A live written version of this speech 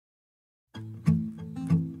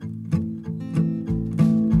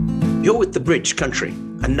You're with the Bridge Country,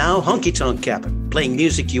 and now Honky Tonk Cabin, playing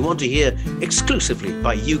music you want to hear exclusively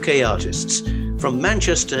by UK artists. From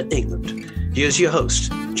Manchester, England, here's your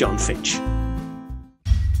host, John Finch.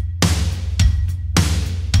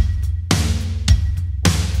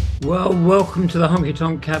 Well, welcome to the Honky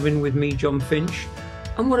Tonk Cabin with me, John Finch.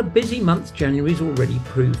 And what a busy month January's already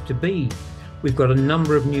proved to be. We've got a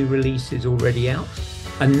number of new releases already out,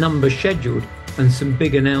 a number scheduled, and some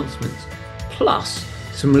big announcements. Plus,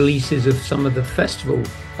 some releases of some of the festival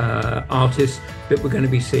artists that we're going to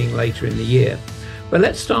be seeing later in the year. But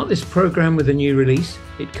let's start this programme with a new release.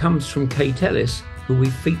 It comes from Kate Ellis, who we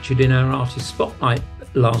featured in our Artist Spotlight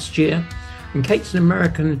last year. And Kate's an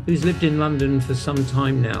American who's lived in London for some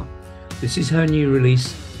time now. This is her new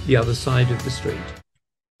release, The Other Side of the Street.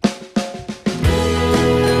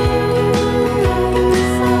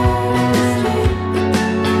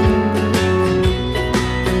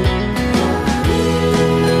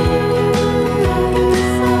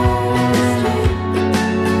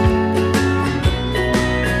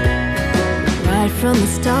 From the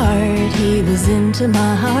start, he was into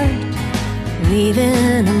my heart,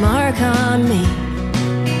 leaving a mark on me.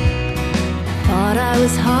 Thought I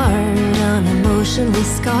was hard, unemotionally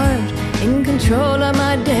scarred, in control of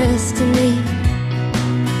my destiny.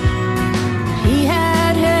 He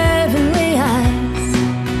had heavenly eyes,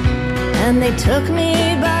 and they took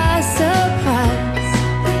me by surprise.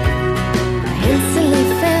 I instantly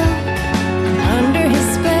fell under his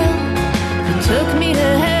spell. He took me to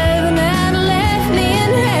heaven.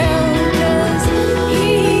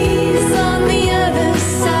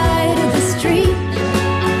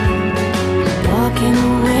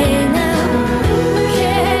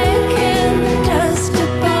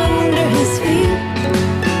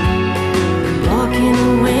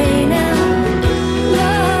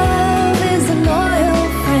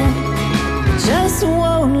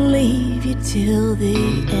 Till the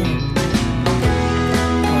end.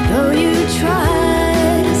 Although you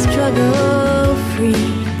try to struggle free,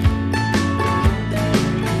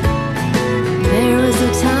 there was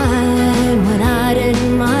a time when I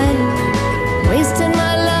didn't mind wasting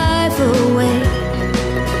my life away.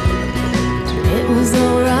 It was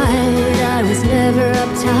alright, I was never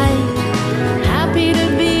uptight, happy to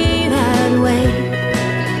be that way.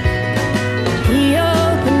 He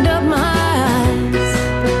opened up my eyes,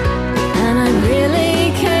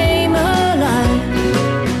 really came alive.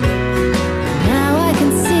 Now I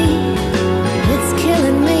can see it's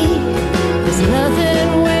killing me. There's nothing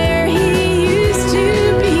where he used to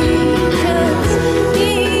be, 'cause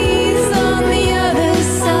he's on the other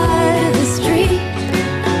side of the street,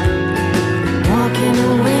 walking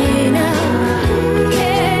away now,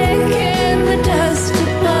 kicking the dust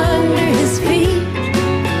up under his feet,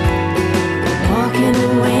 walking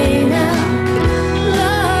away now.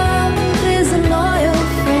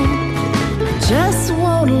 Just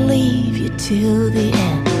won't leave you till the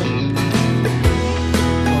end.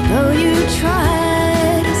 Although you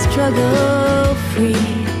try to struggle free.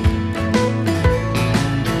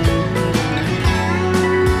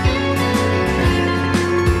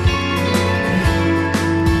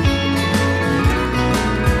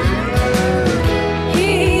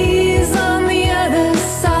 He's on the other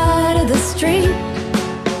side of the street,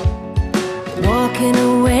 walking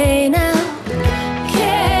away now.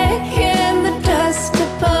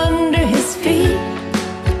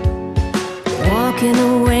 Walking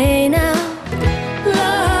away now.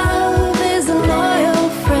 Love is a loyal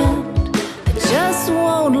friend that just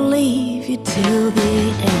won't leave you till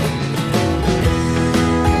the end.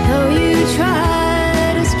 Though you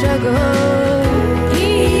try to struggle,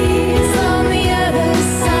 he's on the other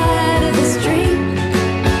side of the street,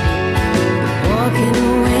 walking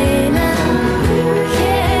away now,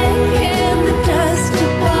 kicking the dust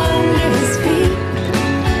up under his feet,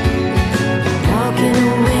 walking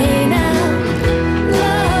away now.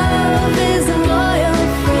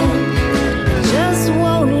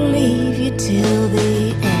 Till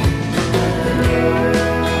the end.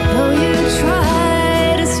 Though you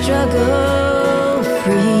try to struggle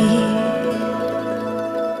free.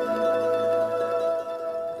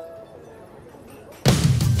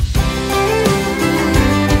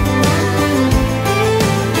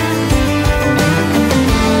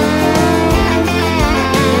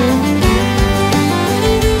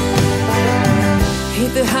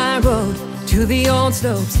 Hit the high road to the old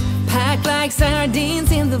slopes, packed like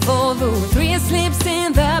sardines in the Volvo, 3 slips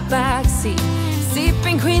in the backseat,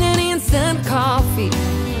 sipping Queen and instant coffee,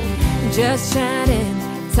 just chatting,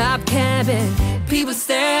 top cabin. People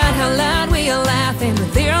stare at how loud we are laughing,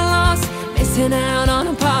 but they're lost, missing out on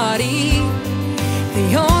a party.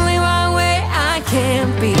 The only one way I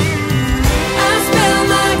can be.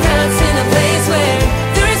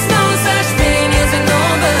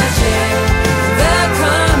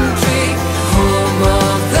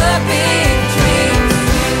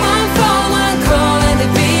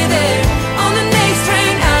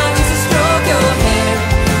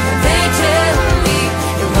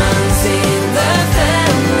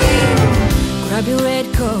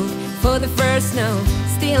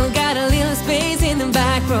 still got a little space in the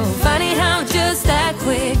back row. Funny how just that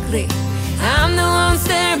quickly I'm the one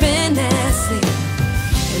staring Nessie.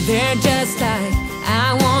 And they're just like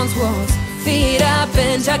I once was, feet up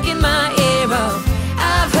and chucking my ear off.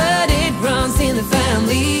 I've heard it runs in the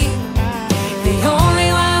family. The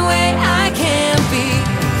only one way I can be.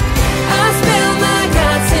 I spill my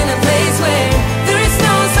guts in a place where there is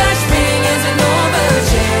no such thing as an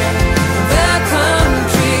overshare. The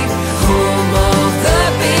country, home of the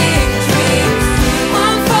big dreams.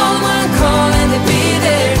 One phone, one call, and they'll be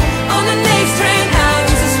there. On the next train out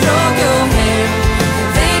to stroke your hair.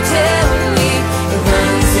 They tell me it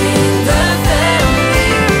runs in the family.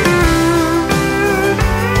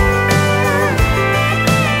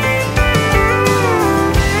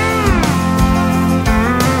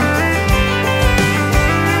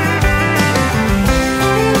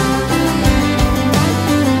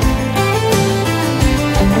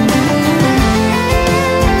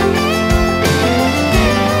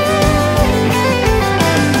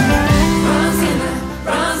 Runs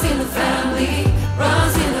in the family.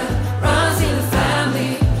 Runs in the family.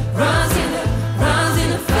 Runs in the family.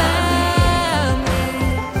 Runs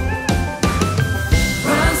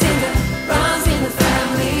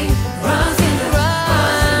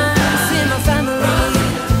in the family. Runs in my family.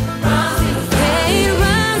 Hey, it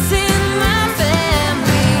runs in my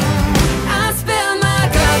family. I spill my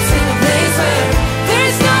guts in a place where there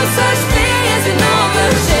is no such thing as an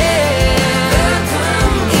overshare.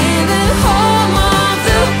 In the home of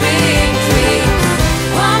the big dreams.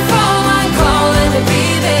 One phone, one call, and they'll be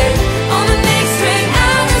there. On the next train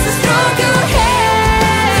out just to stroke your hair.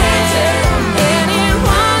 And it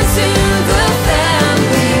runs in the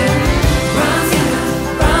family. Runs in the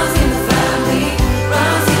family. Runs in the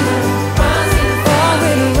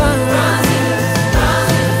already runs in the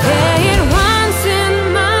hey, it runs in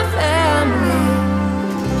my family.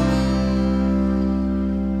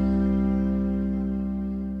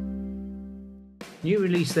 New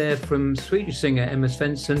release there from Swedish singer Emma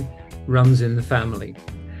Svensson, Runs in the Family.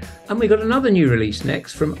 And we got another new release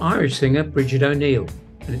next from Irish singer Bridget O'Neill,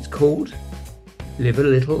 and it's called Live a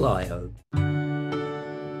Little Lie-O.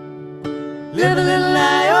 Live a little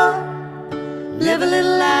lie, oh. Live a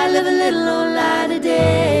little lie, live a little old lie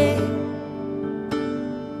today.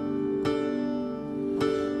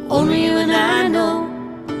 Only you and I know.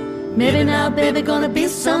 Maybe now, baby, gonna be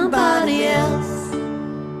somebody else.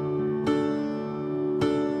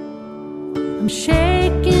 I'm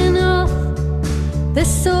shaking off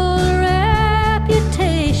this old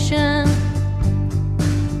reputation.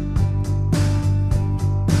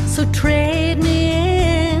 So trade me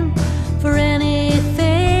in for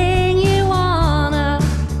anything you wanna.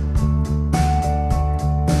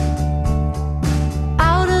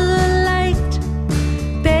 Out of the light,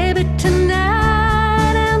 baby,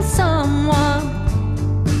 tonight I'm someone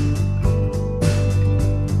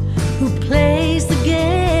who plays the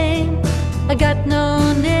game. I got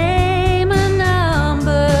no name or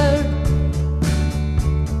number.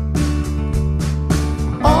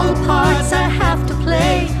 All the parts I have to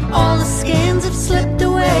play, all the skins have slipped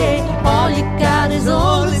away. All you got is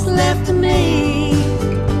all that's left of me.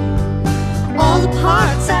 All the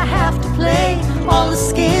parts I have to play, all the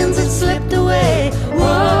skins have slipped away.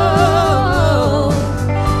 Whoa,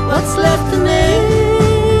 what's left of me?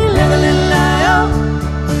 Live a little lie, oh.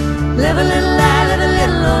 Live a little lie, live a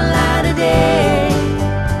little old lie today.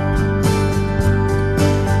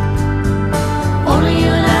 Only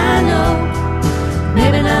you and I know.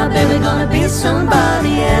 Maybe now, baby, gonna be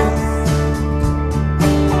somebody else.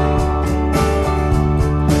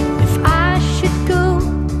 If I should go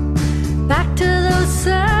back to those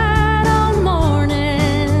sad old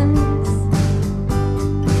mornings,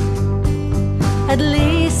 at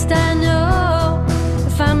least I know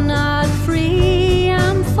if I'm not free,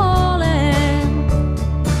 I'm falling.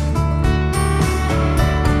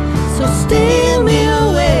 So steal me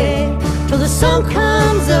away till the sun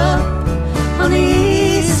comes up on the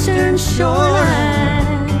eastern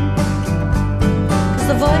shoreline. 'Cause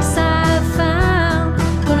the voice I've found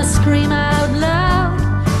gonna scream out loud,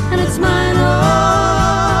 and it's mine,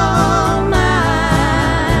 all mine.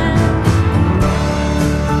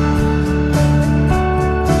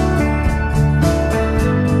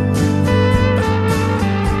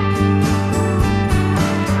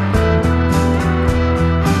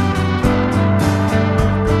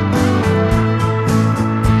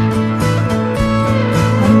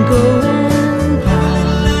 I'm going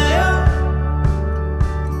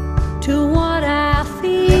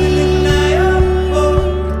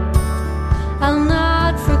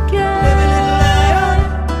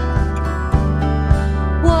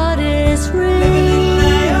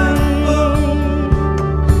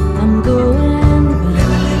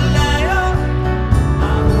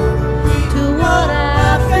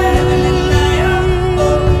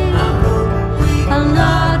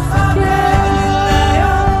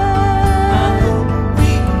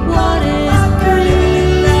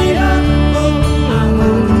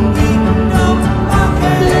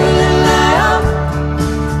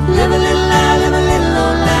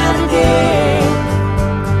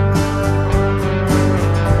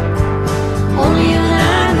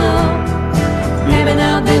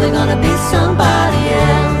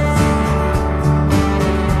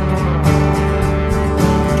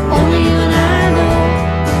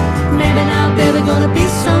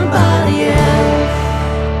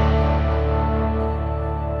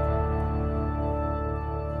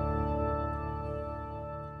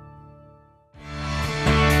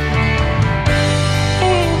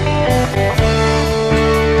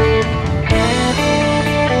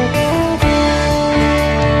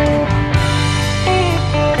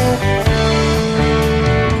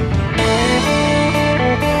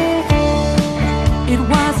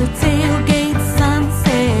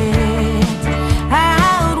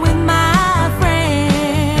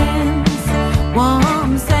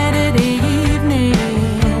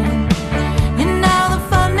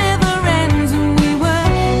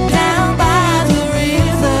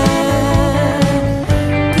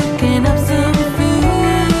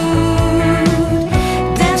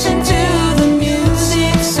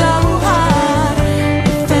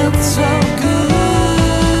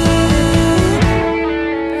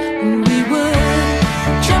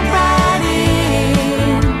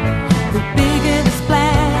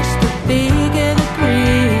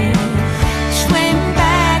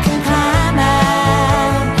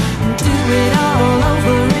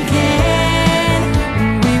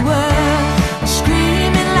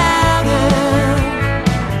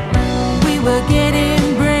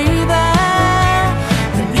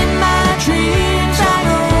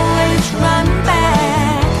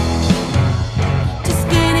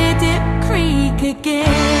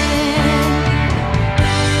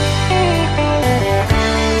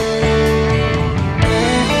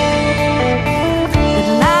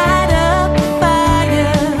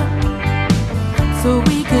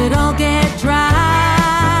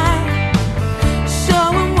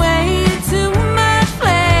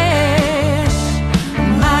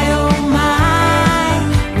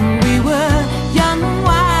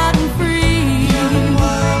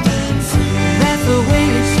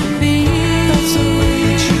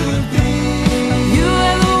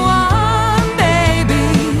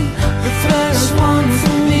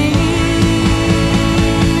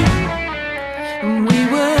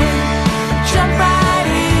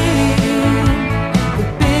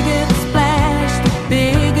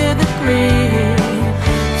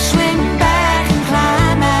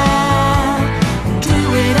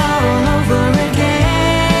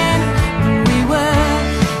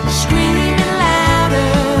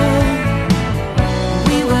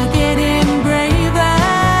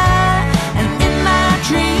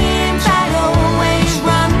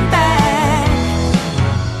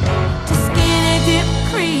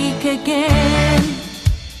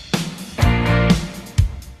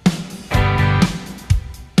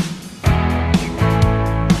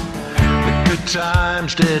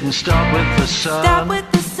times didn't stop with the sun. Stop with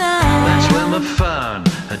the sun. That's when the fun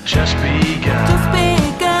had just begun. Just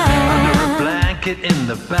begun. Under a blanket in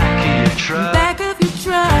the back of your truck. Back of your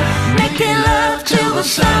truck. Making love till the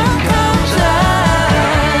sun comes up.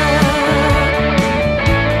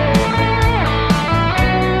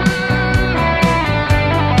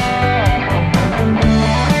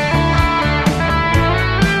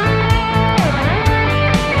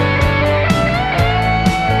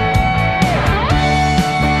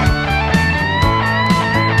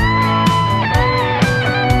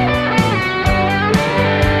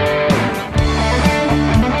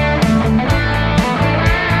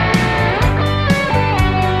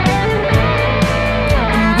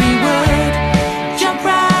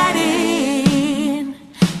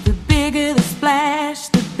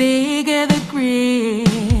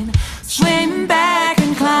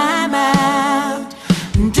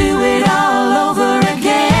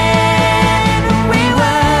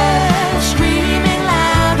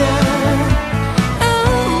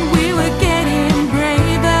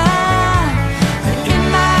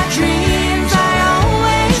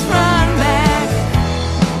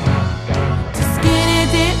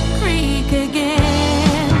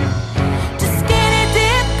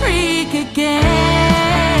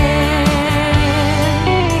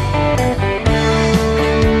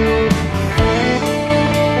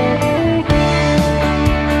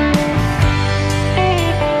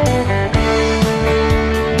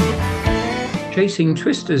 Chasing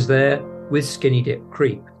Twisters there with Skinny Dip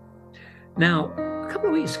Creek. Now, a couple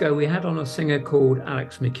of weeks ago we had on a singer called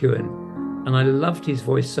Alex McEwen, and I loved his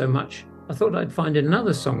voice so much I thought I'd find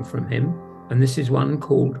another song from him, and this is one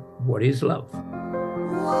called What Is Love?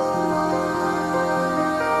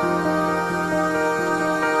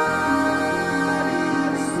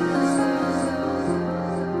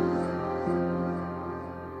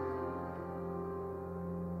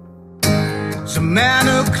 It's a man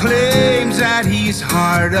who claims that he's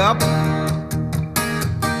hard up.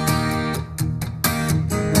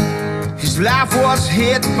 His life was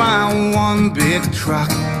hit by one big truck.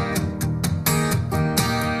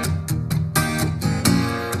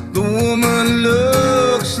 The woman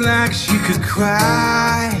looks like she could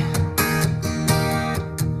cry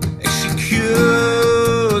as she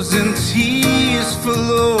cures in tears for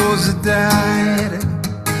those that died.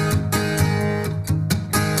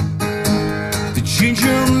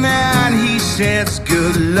 Ginger man, he says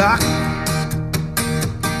good luck.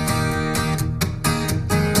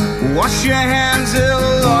 Wash your hands,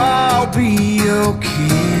 it'll all be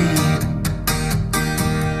okay.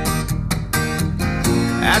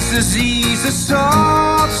 As disease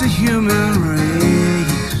assaults the human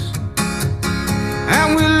race,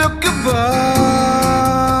 and we look above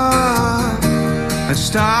and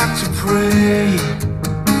start to pray.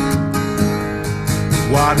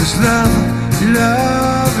 What is love?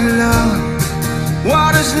 Love, love,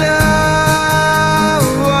 what is love?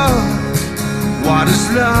 What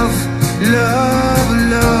is love, love,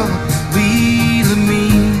 love really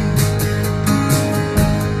mean?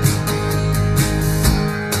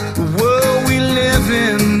 The world we live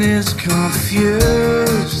in is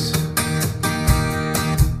confused.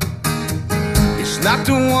 It's not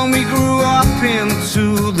the one we grew up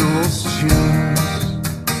into, those tunes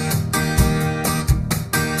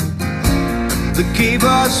that gave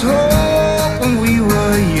us hope when we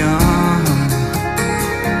were young,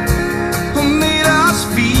 who made us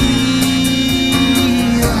feel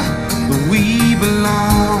that we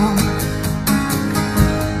belong.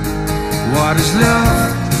 What is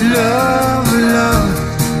love, love, love?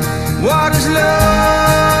 What is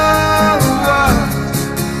love?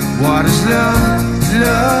 What is love,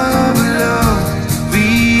 love, love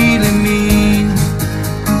really mean?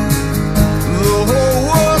 The whole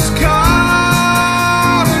world's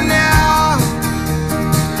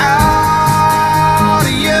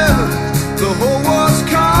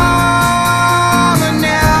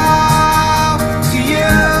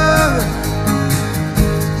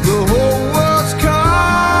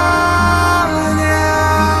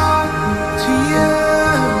to you.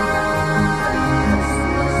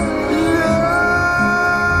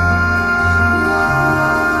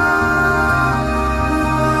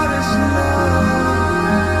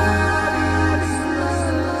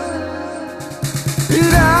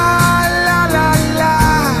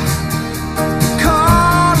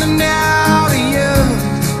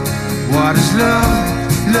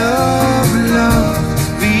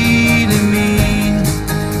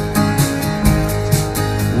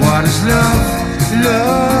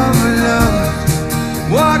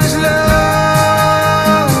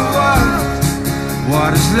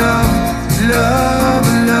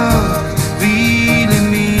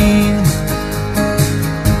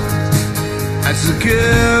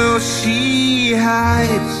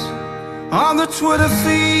 Twitter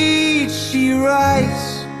feed she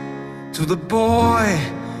writes to the boy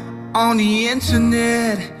on the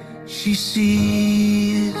internet she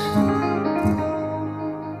sees.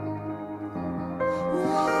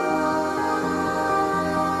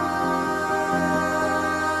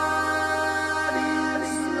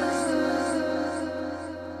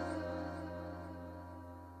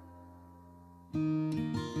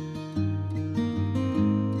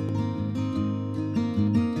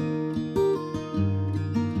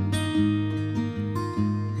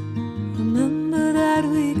 Remember that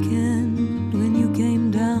weekend when you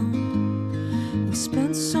came down? We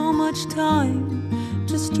spent so much time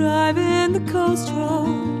just driving the coast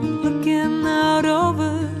road, looking out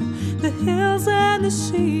over the hills and the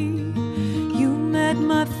sea. You met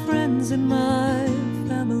my friends and my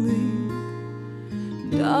family,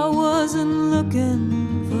 and I wasn't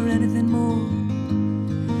looking for anything more.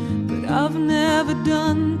 But I've never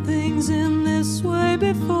done things in this way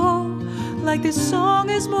before. Like this song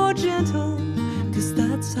is more gentle, 'cause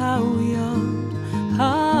that's how we are,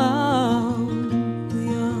 how we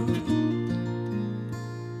are.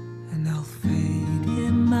 And I'll fade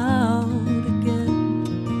him out again,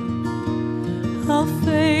 I'll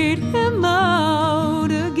fade him out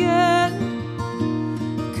again,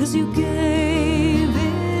 'cause you gave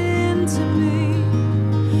in to me,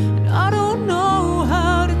 and I don't know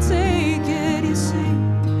how to take it, you see.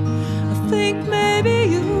 I think maybe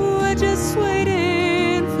you were just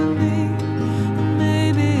waiting for me, or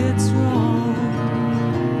maybe it's wrong.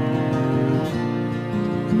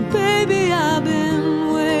 And baby, I've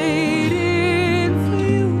been waiting for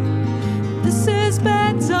you. This is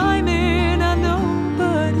bad timing, I know,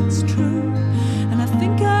 but it's true. And I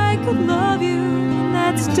think I could love you, and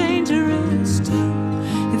that's dangerous too,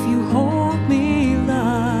 if you hold me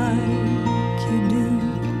like you do.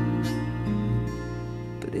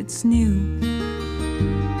 But it's new.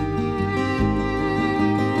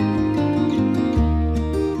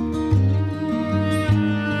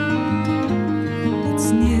 It's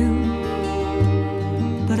new,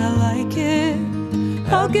 but I like it.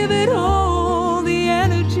 I'll give it all the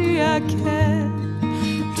energy I can.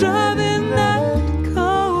 Driving that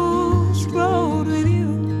coast road with you.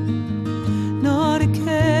 Not a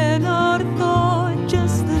care, not a thought,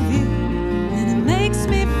 just the view. And it makes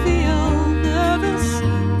me feel nervous,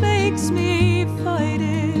 makes me fight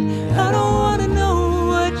it. I don't wanna know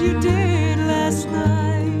what you did last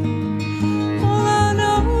night. All I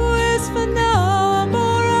know is for now I'm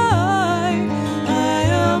alright. I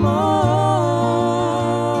am alright.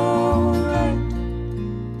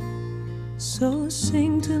 So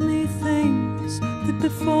sing to me things that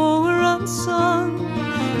before were unsung.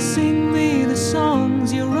 Sing me the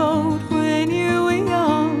songs you wrote when you were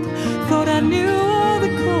young. Thought I knew all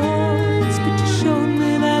the chords, but you showed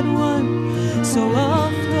me that one. So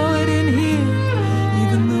I'll throw it in here,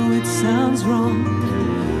 even though it sounds wrong.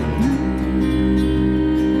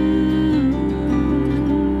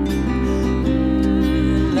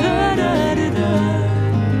 La da da da,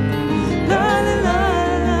 la la la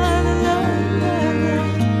la la la la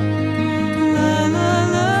la la la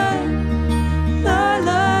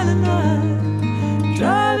la la.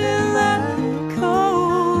 Driving that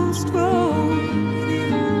coast road,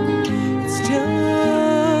 it's just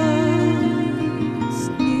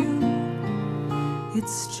new.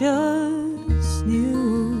 It's just new.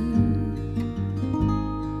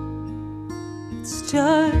 It's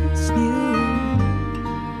just new.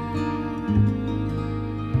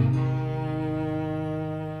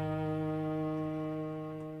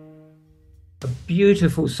 A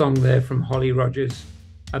beautiful song there from Holly Rogers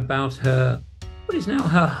about her, what is now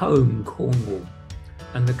her home, Cornwall,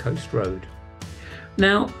 and the coast road.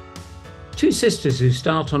 Now, two sisters who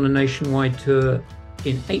start on a nationwide tour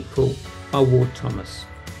in April are Ward Thomas.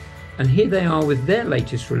 And here they are with their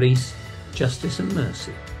latest release, Justice and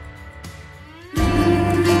Mercy.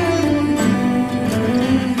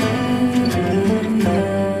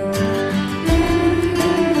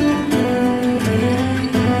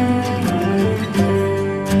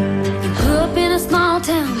 Grew up in a small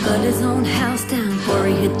town, but his own house down before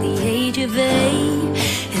he hit the age of 8.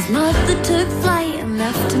 His mother took flight and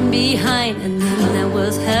left him behind, and then there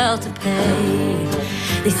was hell to pay.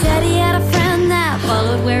 They said he had a friend that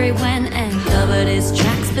followed where he went and covered his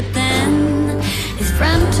tracks, but then his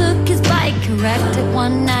friend took his bike and wrecked it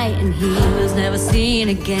one night, and he was never seen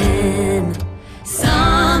again.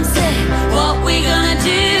 Some say, what we gonna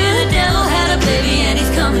do? The devil had a baby and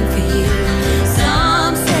he's coming for you.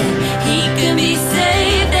 Some say he can be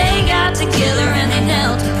saved. They got together and they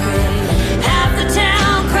knelt to pray. Half the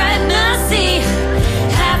town cried mercy,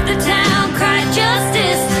 half the town cried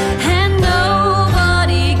justice, and no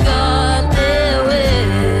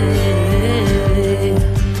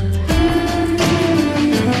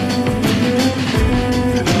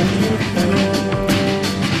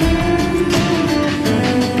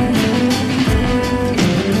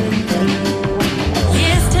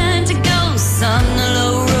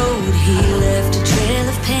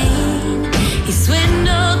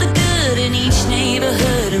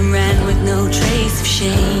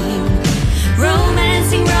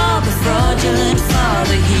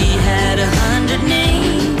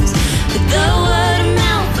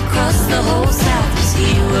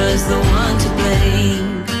was the one to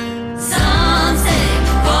blame. Some say,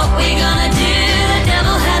 what we gonna do? The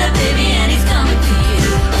devil had a baby and he's coming for you.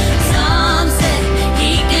 Some say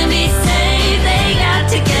he can be saved. They got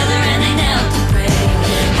together and they knelt to pray.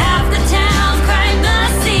 Half the town cried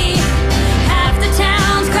mercy, half the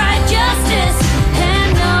towns cried justice, and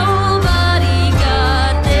nobody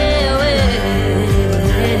got their way.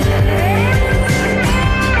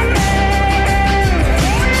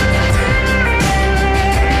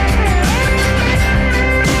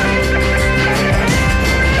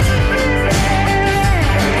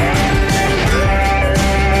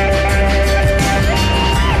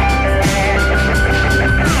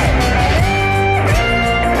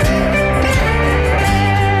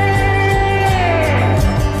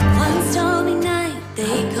 One stormy night,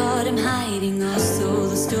 they caught him hiding, or so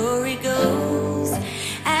the story goes.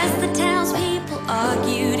 As the townspeople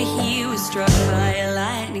argued, he was struck by a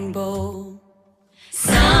lightning bolt.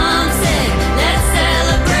 Some say, let's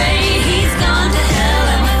celebrate, he's gone to hell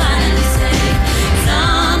and we're finally saved.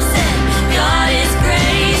 Some say, God is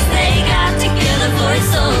grace, they got together for his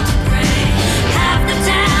soul to pray. Half the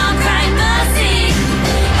town cried mercy,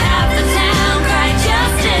 half the town cried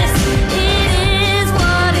justice. It is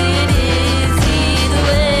what it is, either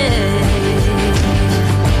way.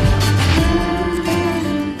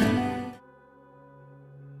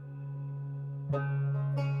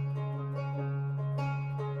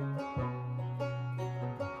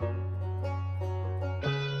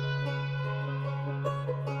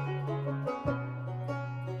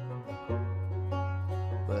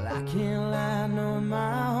 Well, I can't lie, no,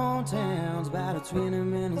 my hometown's about 20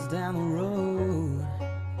 minutes down the road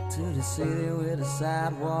to the city where the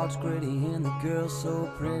sidewalks gritty and the girls so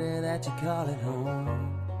pretty that you call it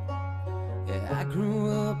home. Yeah, I grew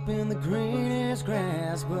up in the greenest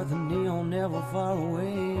grass, but the neon never far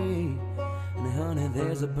away. And honey,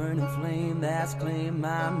 there's a burning flame that's claimed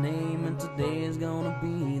my name, and today is gonna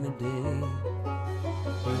be the day.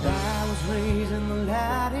 But I was raised in the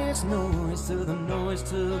loudest noise till the noise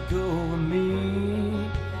took over me.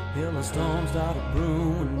 Till the storm started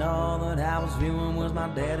brewing, and all that I was viewing was my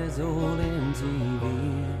daddy's old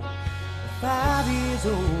MTV. At 5 years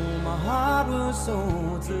old, my heart was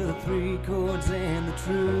sold to the 3 chords and the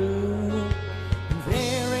truth. And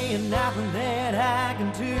there ain't nothing that I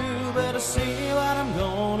can do but to say what I'm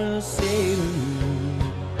gonna say to you.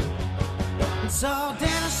 And so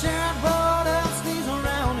Dennis shirt, rolled up sleeves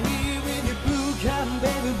around here with your blue cotton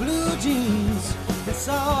baby blue jeans. It's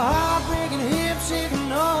all heartbreaking, hip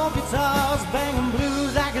shaking, old guitars banging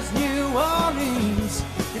blues like it's New Orleans.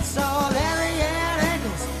 It's all Larry and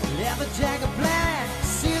ankles, leather jacket black,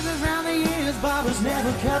 scissors round the ears, barbers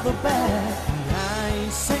never cut the back. I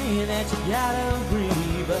ain't saying that you gotta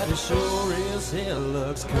agree, but it sure as hell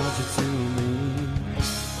looks country to me.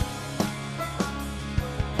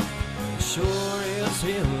 Sure as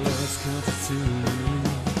hell looks country to me.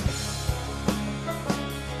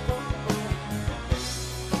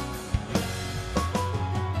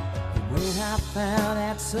 When I found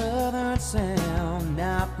that southern sound,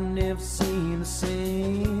 I've never seen the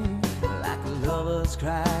same. Like a lover's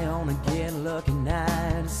cry on a get lucky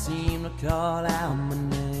night, it seemed to call out my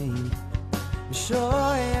name.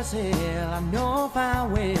 Sure as hell, I know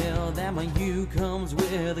fine well that my U comes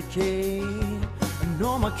with a K. I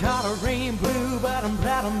know my collar ain't blue, but I'm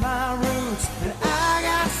proud of my roots, and I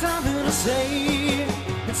got something to say.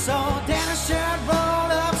 It's all Danny shirt,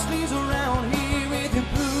 rolled up sleeves around here with your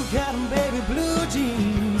blue cotton baby blue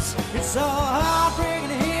jeans. It's all heartbreaking,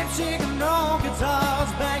 hip shaking, no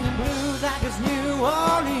guitars banging blues like it's New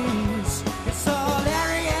Orleans. It's all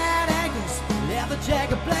Larry at ankles, leather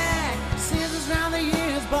jacket black, scissors round the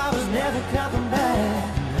ears, barbers never cut them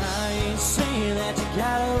back. I ain't saying that you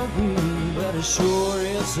gotta agree, but it sure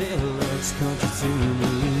as hell looks country to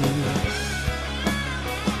me.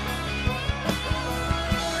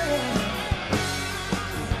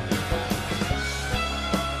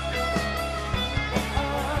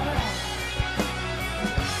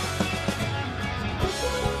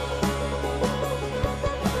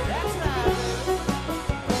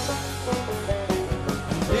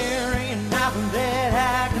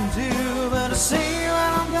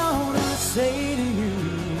 Say to you,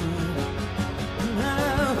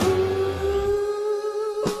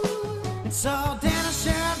 it's all Danny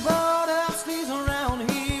shirt, rolled up sleeves around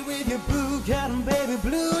here with your blue cotton baby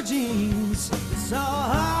blue jeans. It's all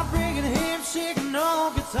heartbreaking, hip shaking,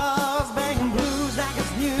 no guitars banging blues like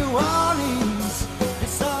it's New Orleans.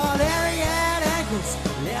 It's all Larry at ankles,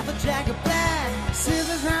 leather jacket black,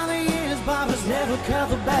 scissors round the ears, barbers never cut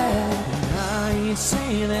the back. And I ain't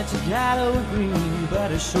saying that you gotta agree,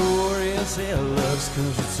 but it sure is hell loves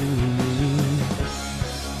country to me.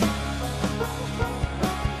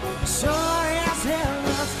 Sure as hell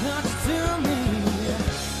loves country to me.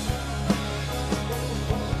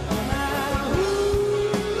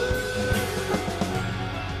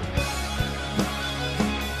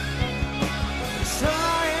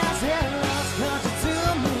 Sure as hell loves country to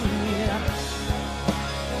me.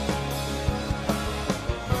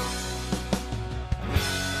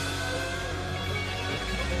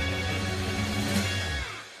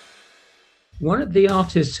 One of the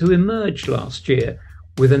artists who emerged last year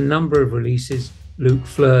with a number of releases, Luke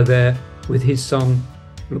Fleur there with his song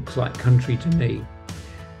Looks Like Country to Me.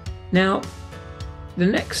 Now, the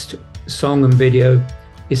next song and video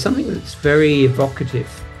is something that's very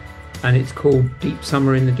evocative, and it's called Deep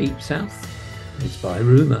Summer in the Deep South. It's by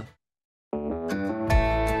Rumour.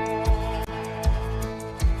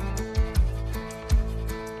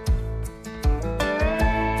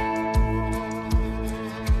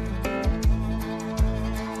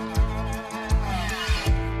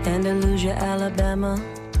 Andalusia, Alabama,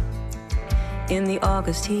 in the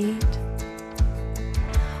August heat,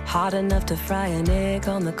 hot enough to fry an egg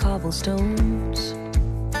on the cobblestones.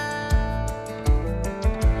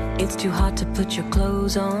 It's too hot to put your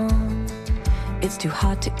clothes on, it's too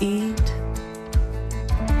hot to eat.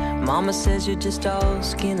 Mama says you're just all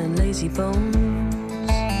skin and lazy bones.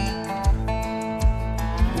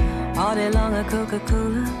 All day long a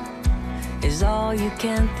Coca-Cola is all you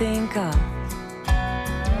can think of.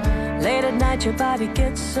 Late at night your body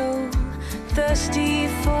gets so thirsty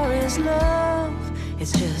for his love.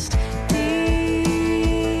 It's just deep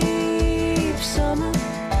summer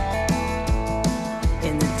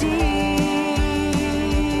in the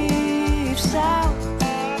deep south.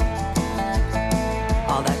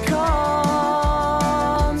 All that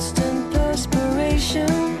constant perspiration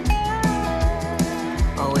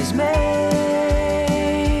always makes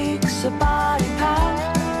a body pout.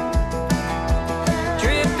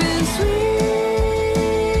 Sweet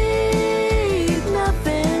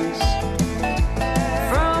nothings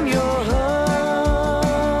from your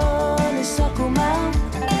honeysuckle mouth.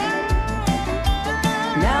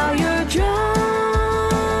 Now you're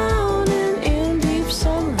drowning in deep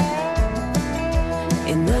summer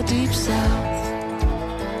in the deep south.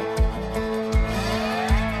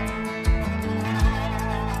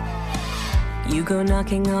 You go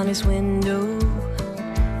knocking on his window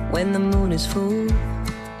when the moon is full.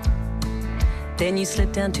 Then you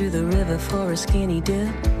slip down to the river for a skinny dip.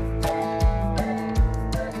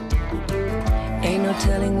 Ain't no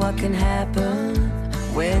telling what can happen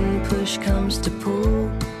when push comes to pull,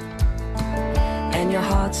 and your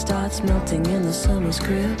heart starts melting in the summer's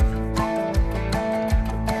grip.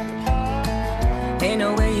 Ain't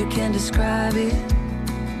no way you can describe it,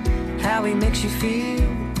 how he makes you feel.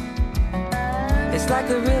 It's like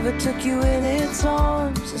the river took you in its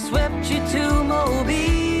arms and swept you to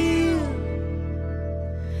Mobile.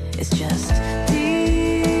 It's just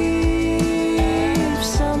deep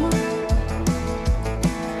summer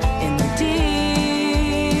in the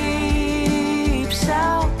deep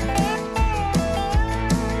south.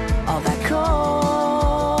 All that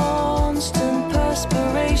constant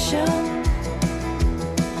perspiration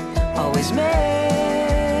always makes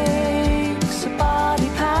a body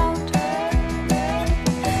pout.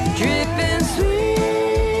 Dripping sweet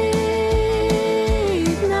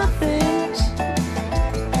nothings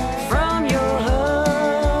from your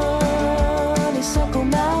honeysuckle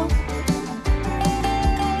mouth,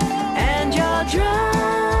 and you're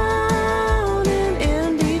drowning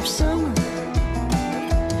in deep summer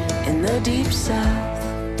in the deep south.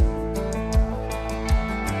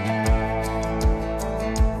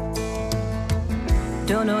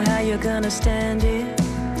 Don't know how you're gonna stand it,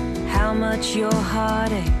 how much your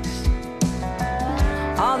heart aches.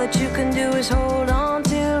 All that you can do is hold on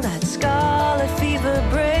till that scarlet fever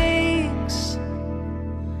breaks.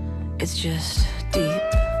 It's just deep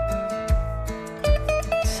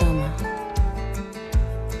summer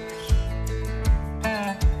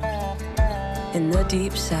in the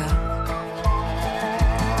deep south.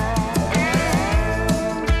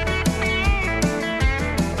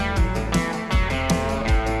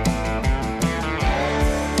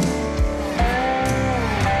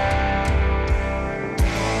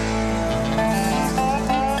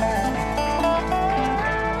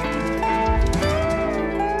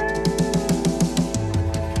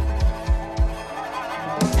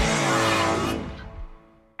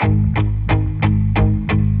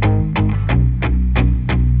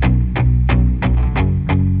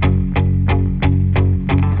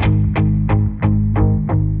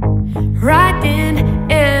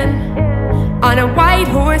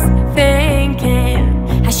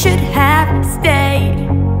 should have stayed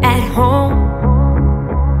at home,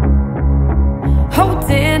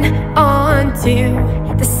 holding on to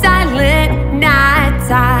the silent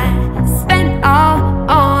nights I spent all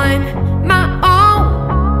on my own.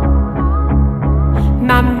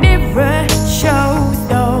 My mirror shows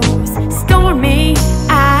those stormy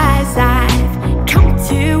eyes I've come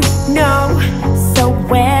to know so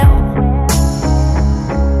well.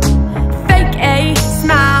 Fake a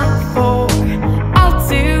smile for all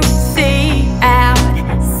to see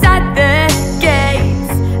outside the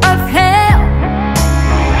gates of hell.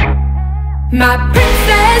 My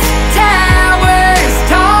princess towers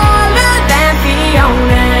taller than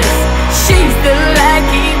Fiona's. She's the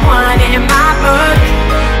lucky one in my book.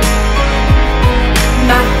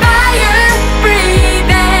 My fire-breathing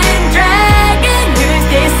dragon who's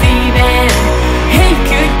deceiving. He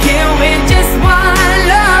could kill with just one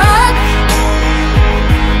look.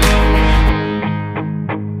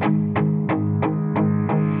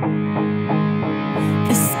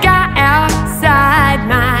 The sky outside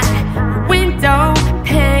my window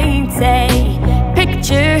paints a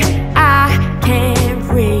picture I can't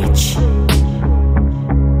reach.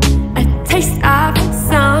 A taste of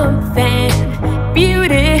something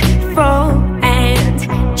beautiful and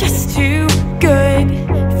just too good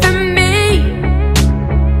for me.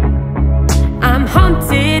 I'm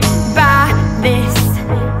haunted by this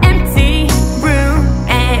empty room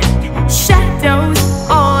and shadows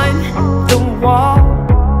on the wall.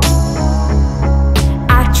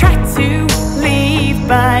 I try to leave,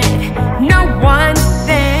 but no one's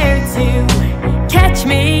there to catch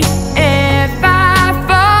me if I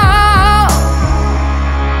fall.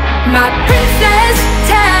 My princess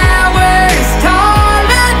towers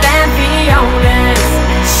taller than Fiona's.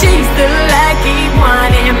 She's the lucky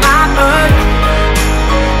one in my book.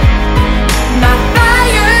 My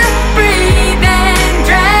fire-breathing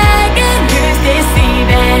dragon who's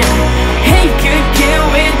deceiving. He could kill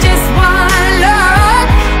with just one look.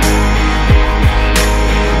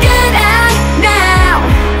 Get out now,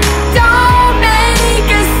 don't make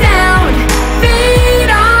a sound. Feet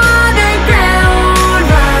on the ground,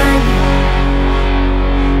 run.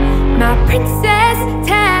 My princess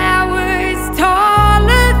towers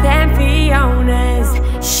taller than Fiona's.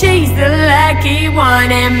 She's the lucky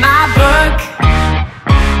one in my book.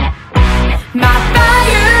 My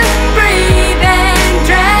fire-breathing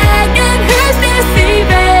dragon who's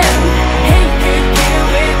deceiving. He could kill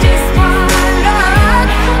with just one look.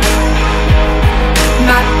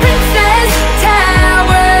 My princess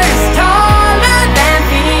towers taller than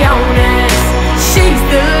Fiona's. She's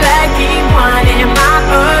the lucky one in my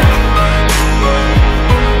book.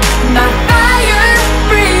 My fire-breathing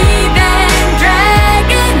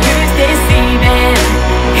dragon who's deceiving.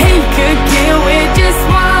 He could kill with just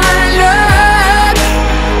one look.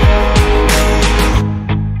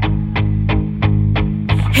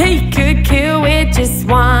 He could kill with just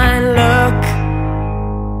one look.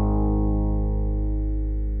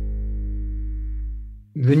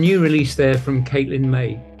 The new release there from Caitlin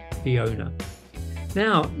May, Fiona.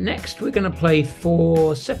 Now, next we're going to play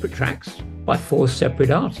 4 separate tracks by 4 separate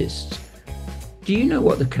artists. Do you know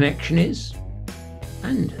what the connection is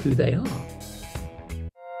and who they are?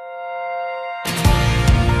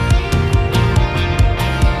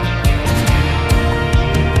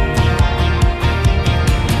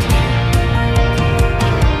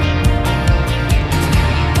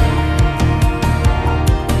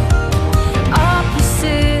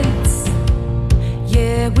 Opposites,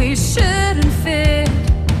 yeah, we shouldn't fit.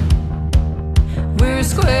 We're a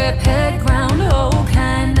square peg, groundhole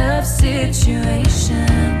kind of situation.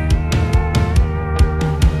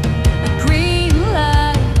 A green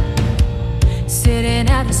light sitting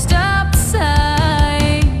at a stop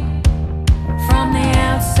sign. From the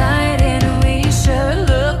outside in, we sure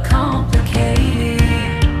look complicated.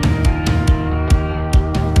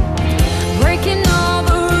 Breaking all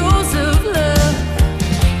the rules of love.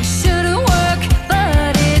 It shouldn't work,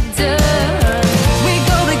 but it does. We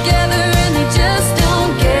go together and they just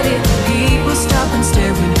don't get it. People stop and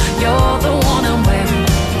stare when you're the one I'm wearing.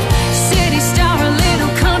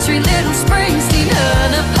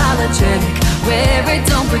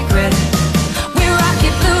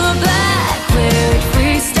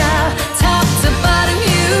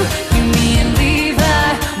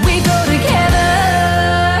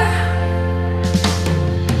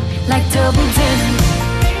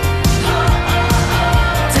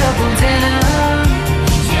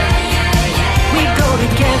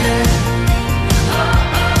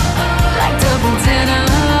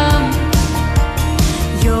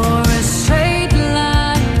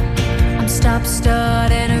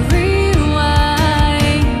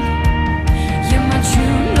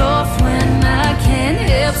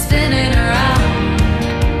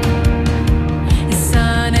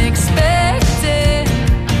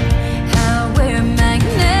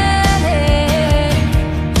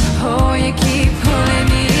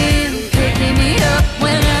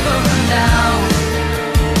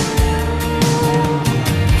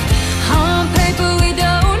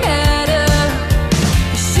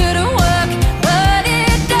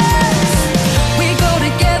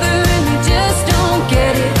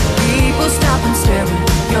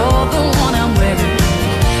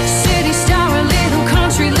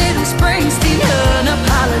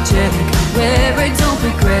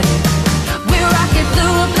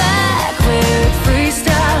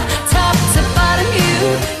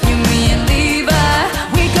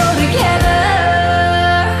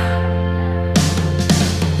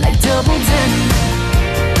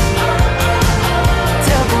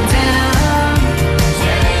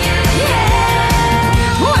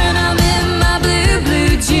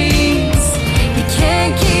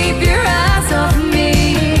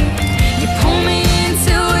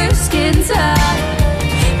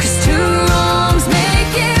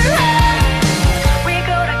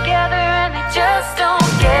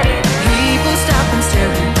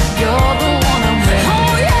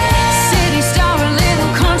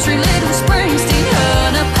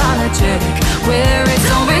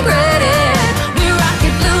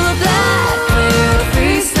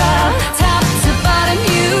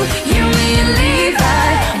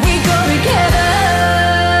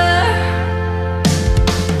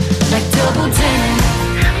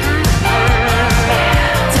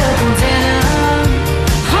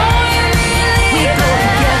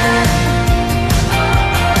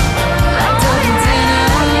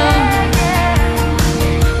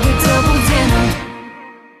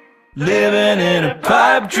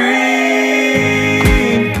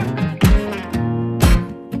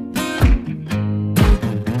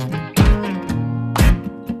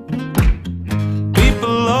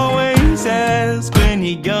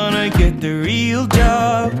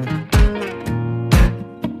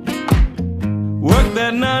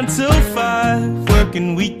 that 9 till 5,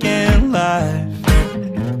 working weekend life.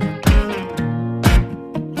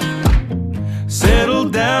 Settle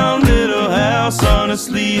down, little house,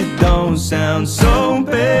 honestly it don't sound so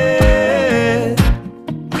bad.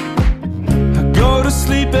 I go to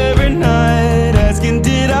sleep every night asking,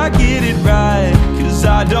 did I get it right? 'Cause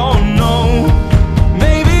I don't know.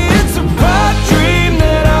 Maybe it's a pipe dream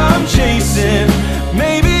that I'm chasing.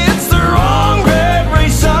 Maybe it's the wrong red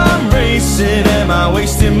race I'm racing. Am I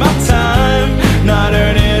wasting my time, not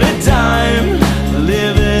earning a dime,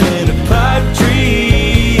 living in a pipe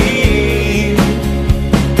dream?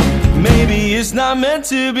 Maybe it's not meant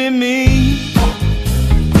to be me.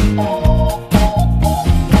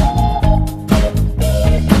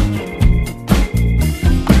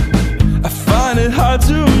 I find it hard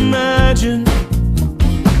to imagine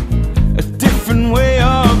a different way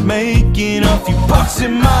of making a few bucks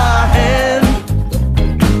in my hand.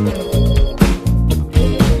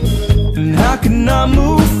 And how can I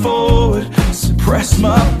move forward, suppress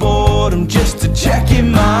my boredom just to check in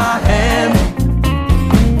my hand?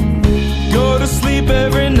 Go to sleep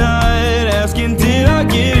every night asking, did I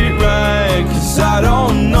get it right? 'Cause I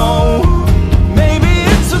don't know. Maybe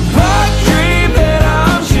it's a pipe dream that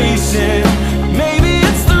I'm chasing. Maybe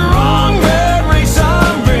it's the wrong red race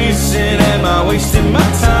I'm racing. Am I wasting my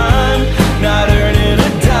time, not earning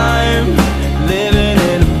a dime, living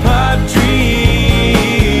in a pipe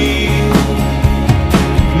dream?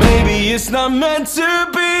 Maybe it's not meant to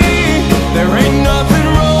be. There ain't nothing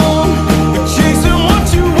wrong with chasing what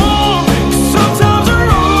you want. Sometimes the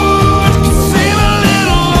road can seem a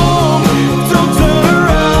little long. Don't turn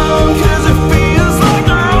around, 'cause it feels like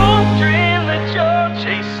the wrong dream that you're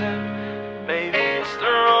chasing. Maybe it's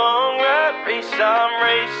the wrong rat race I'm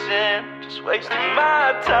racing. Just wasting my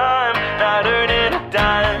time, not earning a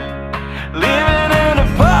dime, living in a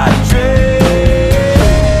pipe dream.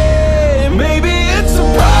 Maybe it's a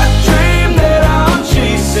pipe dream that I'm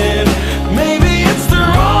chasing. Maybe it's the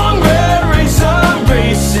wrong red race I'm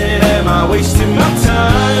racing. Am I wasting my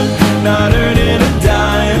time, not earning a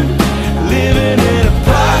dime, living in a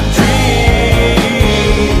pipe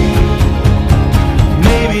dream?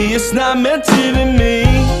 Maybe it's not meant to be me.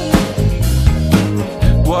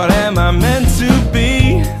 What am I meant to be?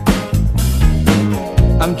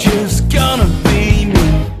 I'm just gonna be me.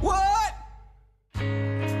 What?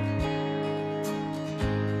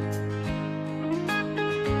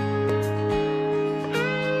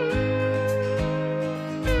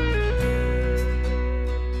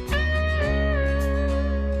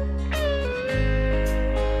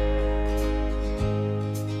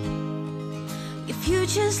 Your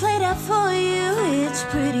future's laid out for you, it's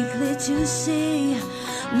pretty clear to see.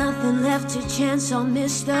 Nothing left to chance or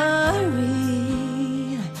mystery.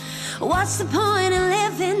 What's the point of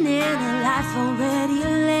living in a life already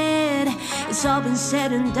led? It's all been said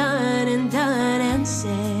and done and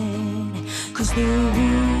said. 'Cause the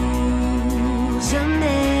rules are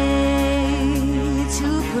made to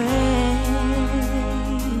break.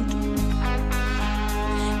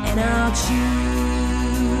 And I'll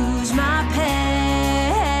choose my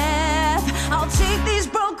path. I'll take these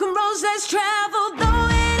broken roads less traveled, though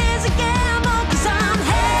it is a gamble. 'Cause I'm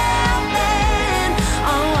hell-bent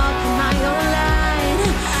on walking my own line.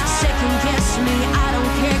 Second guess me, I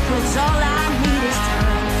don't care, 'cause all I need is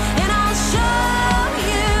time. And I'll show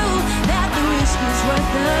you that the risk is worth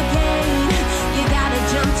the gain. You gotta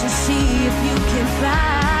jump to see if you can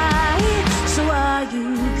fly. So are you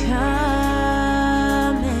coming?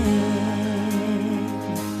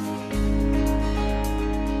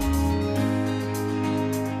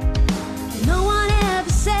 No one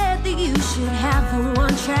ever said that you should have a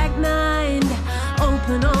one-track mind.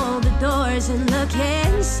 Open all the doors and look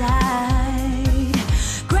inside.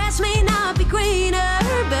 Grass may not be greener,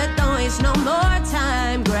 but don't waste no more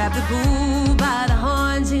time. Grab the bull by the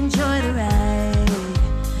horns, enjoy the ride.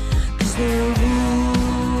 'Cause the rules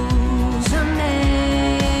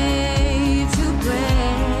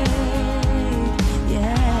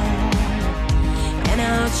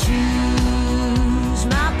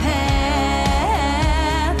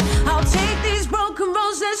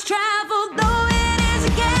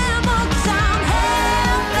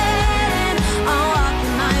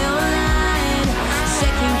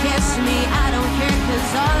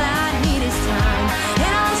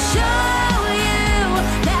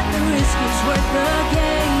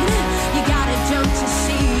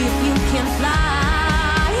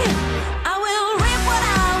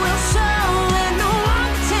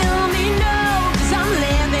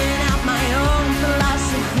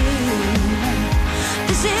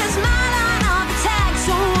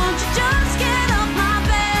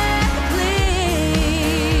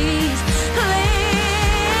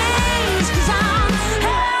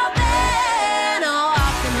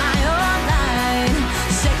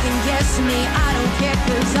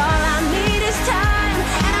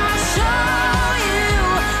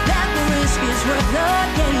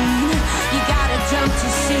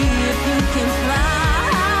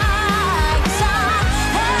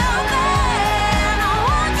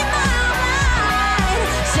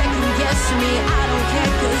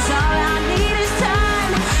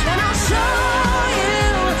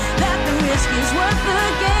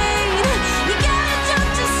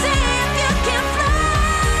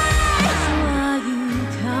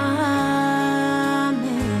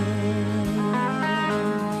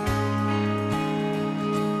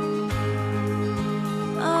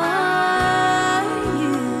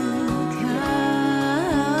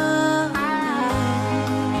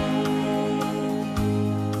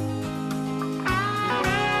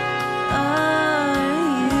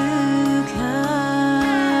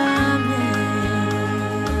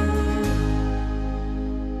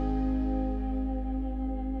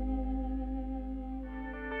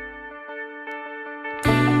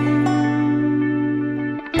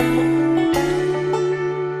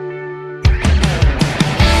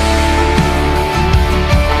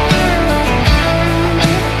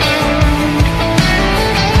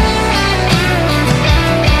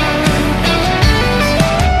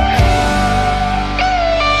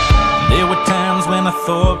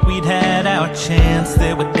thought we'd had our chance.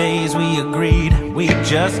 There were days we agreed we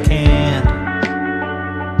just can't,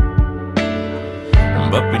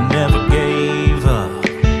 but we never gave up.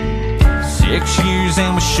 6 years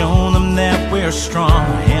and we've shown them that we're strong,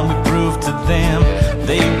 and we proved to them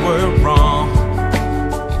they were wrong.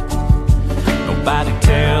 Nobody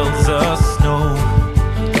tells us no.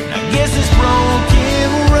 I guess this broken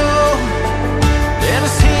road led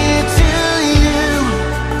us here to you.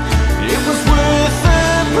 It was worth a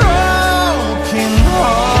broken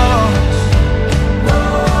heart.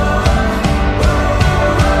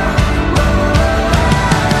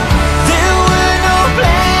 There were no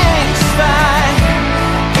blanks fight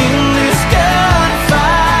in this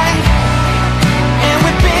gunfight, and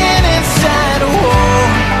we've been inside a war.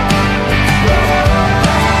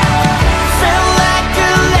 Felt like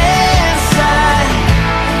a landslide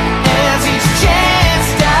as each chance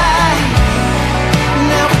died.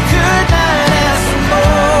 Now we could not ask for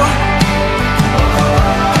more.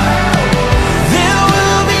 There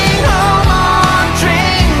will be no more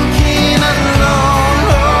drinking alone,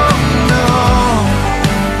 oh no.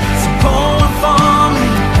 So pour one for me,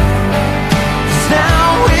 'cause now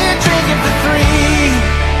we're drinking for three.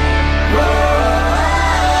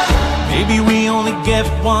 Maybe we only get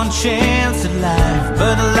one chance at life,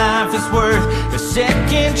 but a life is worth a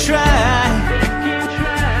second try.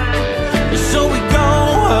 So we go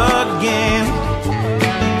again.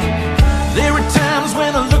 There are times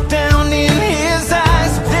when I look down in his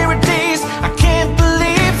eyes. There are days I can't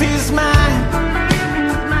believe he's mine,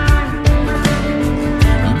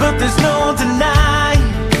 but there's no denying.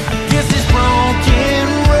 I guess this broken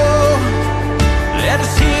road led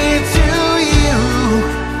us here to you,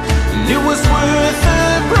 and it was worth a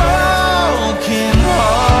broken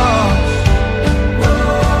heart.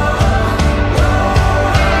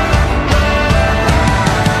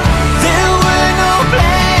 There were no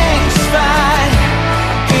blanks fight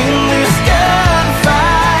in this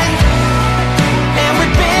gunfight, and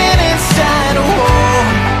we've been inside a war.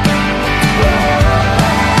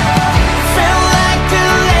 Felt like a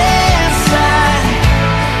landslide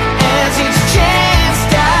as each chance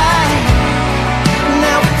died.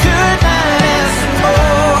 Now we could not ask for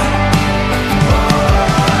more.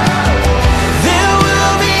 There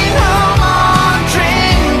will be no more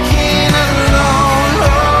drinking alone,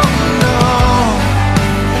 oh no.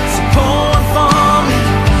 So pour one for me,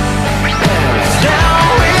 'cause now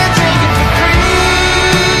we're drinking for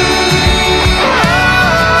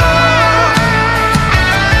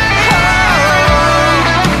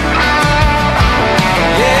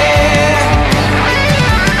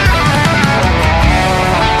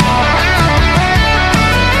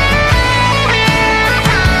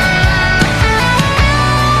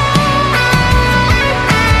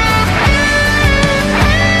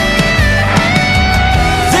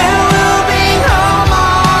There will be no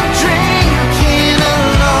more drinking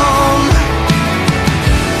alone.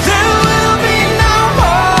 There will be no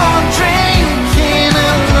more drinking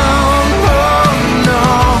alone, oh no.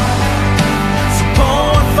 So pour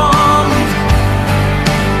one for me,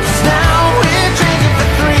 'cause now we're drinking for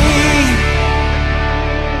three.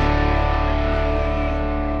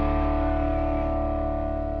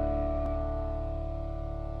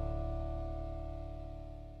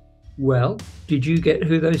 Well, did you get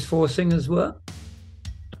who those four singers were?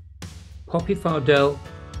 Poppy Fardell,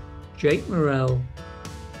 Jake Morrell,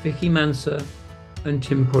 Vicky Manser, and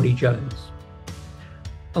Tim Proddy Jones.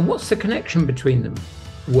 And what's the connection between them?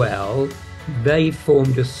 Well, they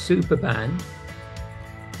formed a super band.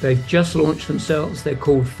 They've just launched themselves. They're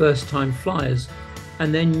called First Time Flyers,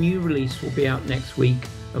 and their new release will be out next week,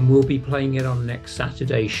 and we'll be playing it on next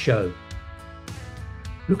Saturday's show.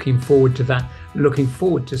 Looking forward to that. Looking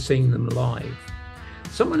forward to seeing them live.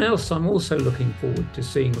 Someone else I'm also looking forward to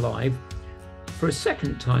seeing live for a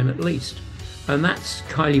second time at least, and that's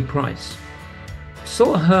Kylie Price.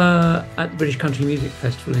 Saw her at the British Country Music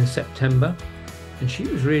Festival in September, and she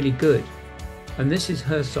was really good. And this is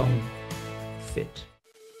her song, Fit.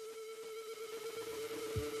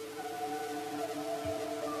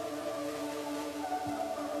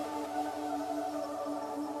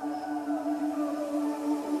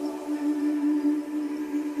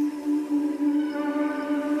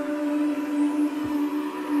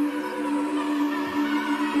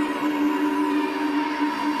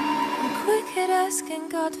 Asking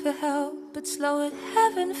God for help, but slow at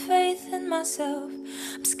having faith in myself.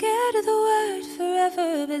 I'm scared of the word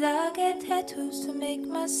forever, but I get tattoos to make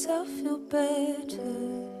myself feel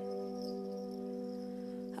better.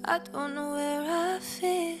 I don't know where I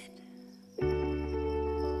fit.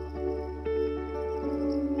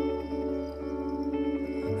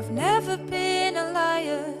 I've never been a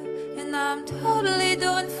liar, and I'm totally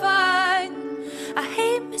doing fine. I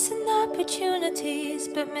hate missing opportunities,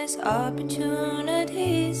 but miss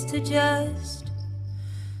opportunities to just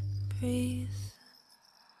breathe.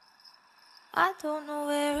 I don't know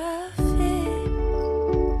where I fit.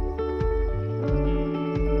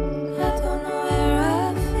 I don't know where I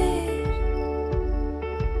fit.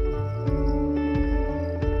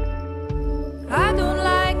 I don't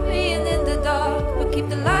like being in the dark, but keep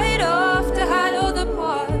the light off to hide all the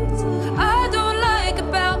parts I don't like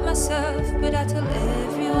about myself. But I tell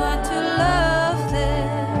everyone to love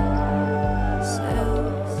themselves.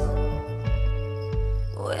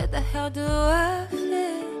 Where the hell do I fit?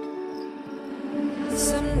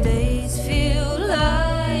 Some days feel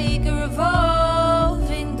like a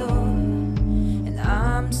revolving door, and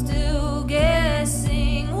I'm still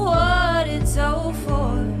guessing what it's all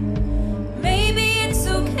for. Maybe it's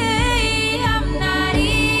okay, I'm not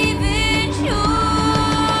even sure.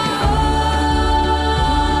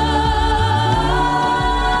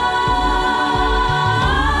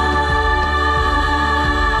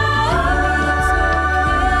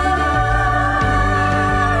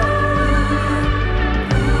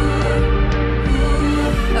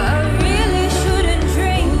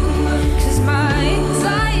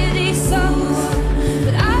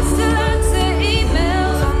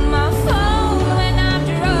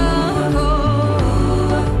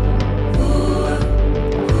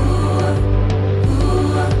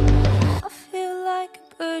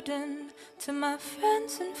 To my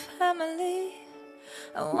friends and family,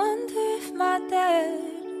 I wonder if my dad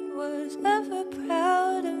was ever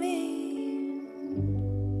proud of me.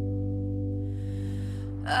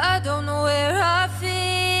 I don't know where I fit.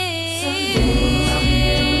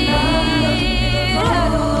 I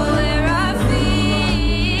don't know where I fit.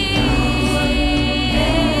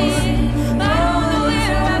 I don't know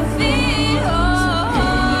where I fit.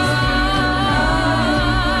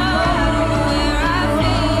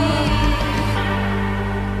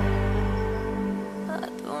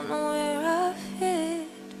 Oh,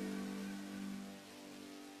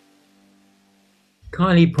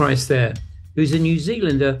 Kylie Price there, who's a New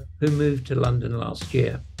Zealander who moved to London last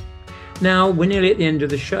year. Now, we're nearly at the end of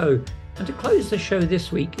the show, and to close the show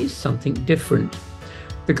this week is something different.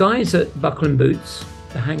 The guys at Buckle and Boots,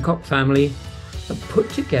 the Hancock family, have put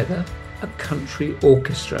together a country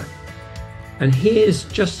orchestra. And here's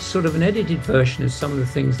just sort of an edited version of some of the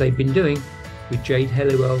things they've been doing with Jade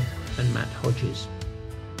Helliwell and Matt Hodges.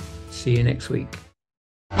 See you next week.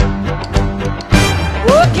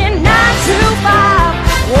 Working 9 to 5,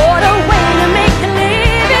 what a way to make a living.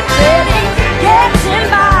 Living, getting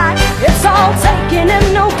by, it's all taking and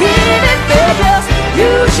no giving. They just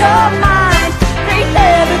use your mind, they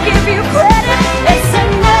never give you credit. It's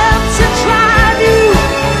enough to drive you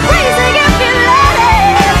crazy if you let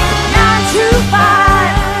it. 9 to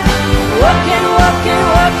 5, working, working,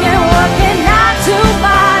 working, working. 9 to 5,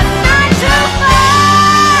 9 to 5.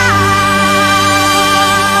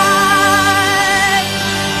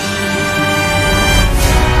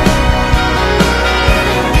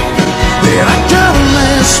 Then I got a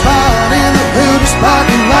last spot in the building's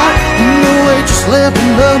parking lot, and the waitress left a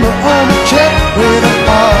number on the check with a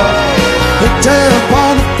bar. Picked up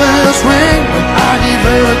on the first ring, and I gave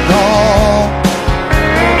her a call.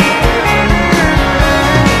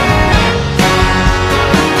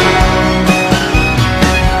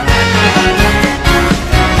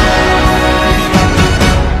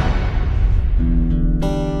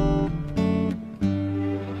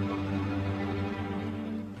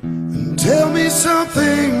 Tell me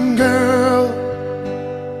something, girl.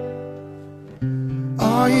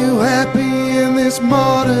 Are you happy in this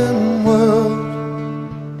modern world?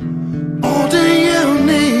 Or do you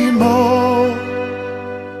need more?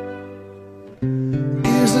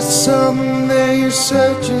 Is it something that you're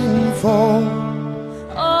searching for?